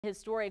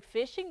Historic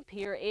fishing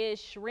pier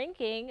is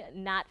shrinking,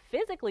 not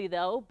physically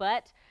though,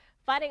 but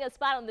finding a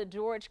spot on the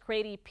George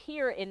Crady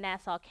Pier in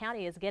Nassau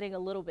County is getting a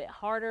little bit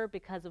harder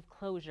because of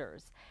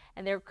closures.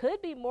 And there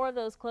could be more of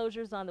those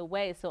closures on the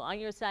way. So on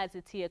your side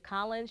is Tia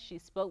Collins. She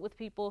spoke with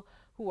people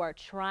who are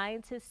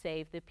trying to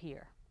save the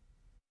pier.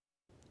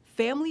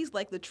 Families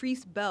like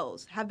Latrice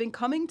Bells have been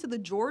coming to the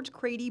George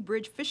Crady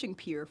Bridge fishing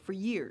pier for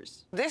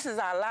years. This is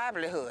our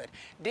livelihood.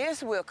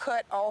 This will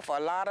cut off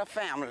a lot of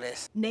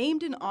families.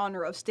 Named in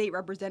honor of State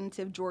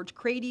Representative George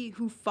Crady,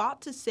 who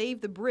fought to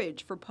save the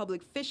bridge for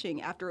public fishing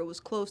after it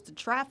was closed to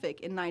traffic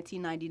in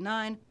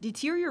 1999,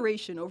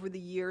 deterioration over the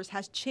years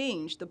has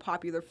changed the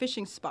popular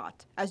fishing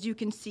spot. As you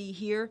can see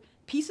here,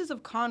 pieces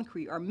of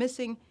concrete are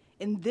missing,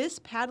 and this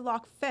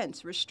padlock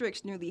fence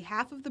restricts nearly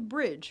half of the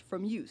bridge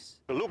from use.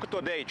 Look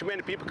today, too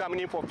many people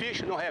coming in for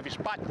fish, don't have a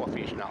spot for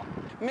fish now.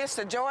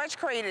 Mr. George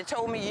Crady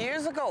told me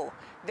years ago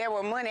there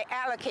were money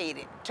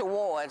allocated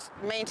towards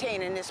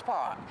maintaining this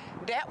park.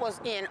 That was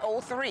in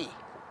 '03.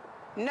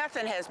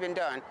 Nothing has been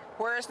done.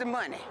 Where's the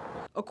money?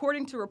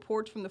 According to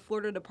reports from the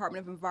Florida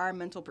Department of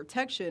Environmental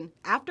Protection,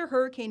 after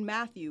Hurricane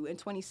Matthew in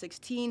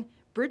 2016,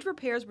 bridge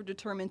repairs were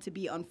determined to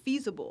be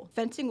unfeasible.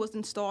 Fencing was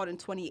installed in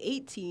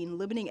 2018,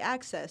 limiting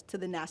access to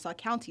the Nassau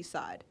County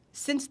side.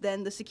 Since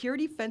then, the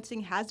security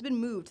fencing has been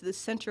moved to the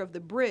center of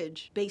the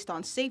bridge based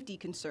on safety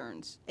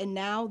concerns. And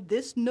now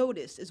this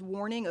notice is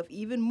warning of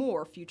even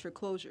more future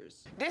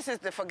closures. This is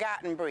the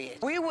forgotten bridge.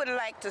 We would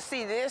like to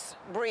see this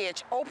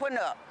bridge open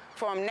up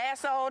from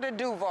Nassau to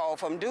Duval,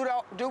 from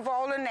Duval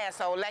to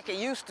Nassau like it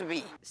used to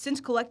be. Since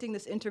collecting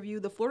this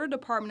interview, the Florida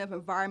Department of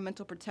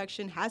Environmental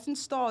Protection has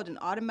installed an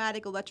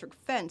automatic electric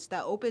fence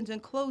that opens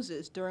and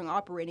closes during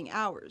operating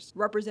hours.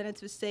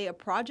 Representatives say a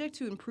project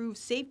to improve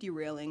safety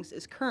railings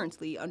is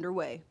currently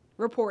underway.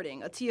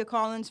 Reporting, Tia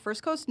Collins,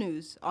 First Coast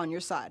News, on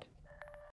your side.